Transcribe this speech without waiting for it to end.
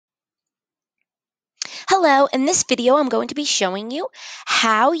Hello, in this video I'm going to be showing you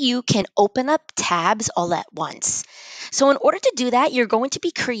how you can open up tabs all at once. So in order to do that, you're going to be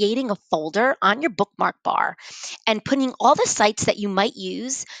creating a folder on your bookmark bar and putting all the sites that you might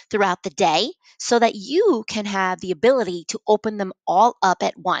use throughout the day so that you can have the ability to open them all up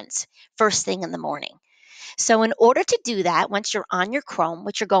at once, first thing in the morning. So in order to do that, once you're on your Chrome,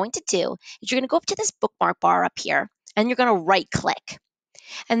 what you're going to do is you're going to go up to this bookmark bar up here and you're going to right click.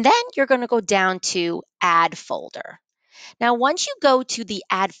 And then you're going to go down to Add Folder. Now, once you go to the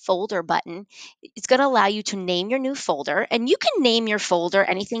Add Folder button, it's going to allow you to name your new folder. And you can name your folder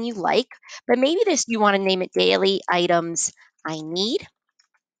anything you like, but maybe this you want to name it Daily Items I Need.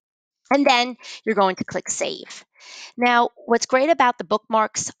 And then you're going to click Save. Now, what's great about the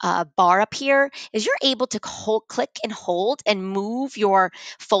bookmarks bar up here is you're able to click and hold and move your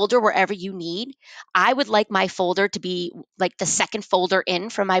folder wherever you need. I would like my folder to be like the second folder in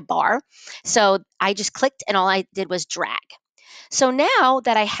from my bar. So I just clicked and all I did was drag. So now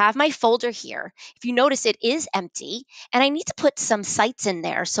that I have my folder here, if you notice it is empty and I need to put some sites in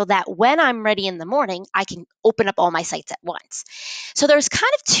there so that when I'm ready in the morning, I can open up all my sites at once. So there's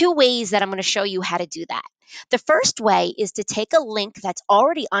kind of two ways that I'm going to show you how to do that. The first way is to take a link that's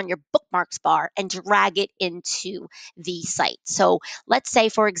already on your bookmarks bar and drag it into the site. So let's say,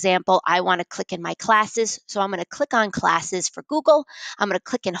 for example, I want to click in my classes. So I'm going to click on classes for Google. I'm going to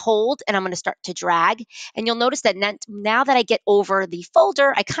click and hold, and I'm going to start to drag. And you'll notice that now that I get over the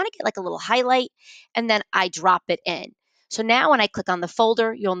folder, I kind of get like a little highlight, and then I drop it in. So now when I click on the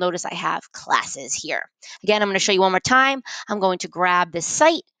folder, you'll notice I have classes here. Again, I'm going to show you one more time. I'm going to grab this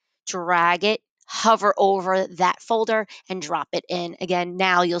site, drag it, hover over that folder, and drop it in. Again,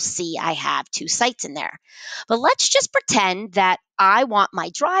 now you'll see I have two sites in there. But let's just pretend that I want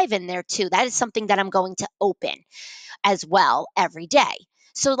my drive in there too. That is something that I'm going to open as well every day.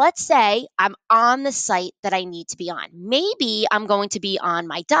 So let's say I'm on the site that I need to be on. Maybe I'm going to be on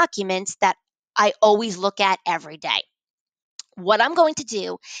my documents that I always look at every day. What I'm going to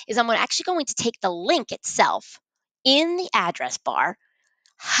do is I'm actually going to take the link itself in the address bar,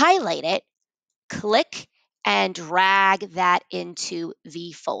 highlight it, click and drag that into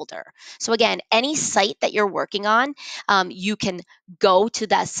the folder. So again, any site that you're working on, you can go to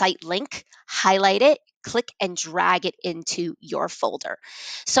that site link, highlight it, click and drag it into your folder.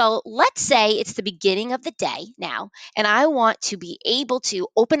 So let's say it's the beginning of the day now, and I want to be able to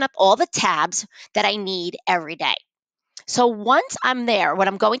open up all the tabs that I need every day. So once I'm there, what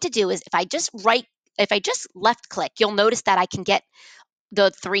I'm going to do is if I just left click, you'll notice that I can get the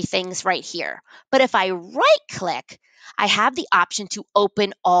three things right here. But if I right click, I have the option to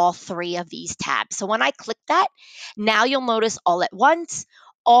open all three of these tabs. So when I click that, now you'll notice all at once,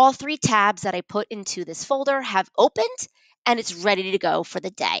 all three tabs that I put into this folder have opened and it's ready to go for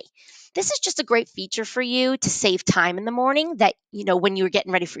the day. This is just a great feature for you to save time in the morning that, when you're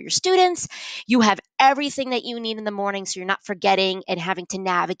getting ready for your students, you have everything that you need in the morning so you're not forgetting and having to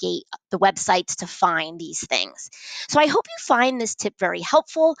navigate the websites to find these things. So I hope you find this tip very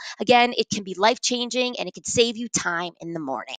helpful. Again, it can be life-changing and it can save you time in the morning.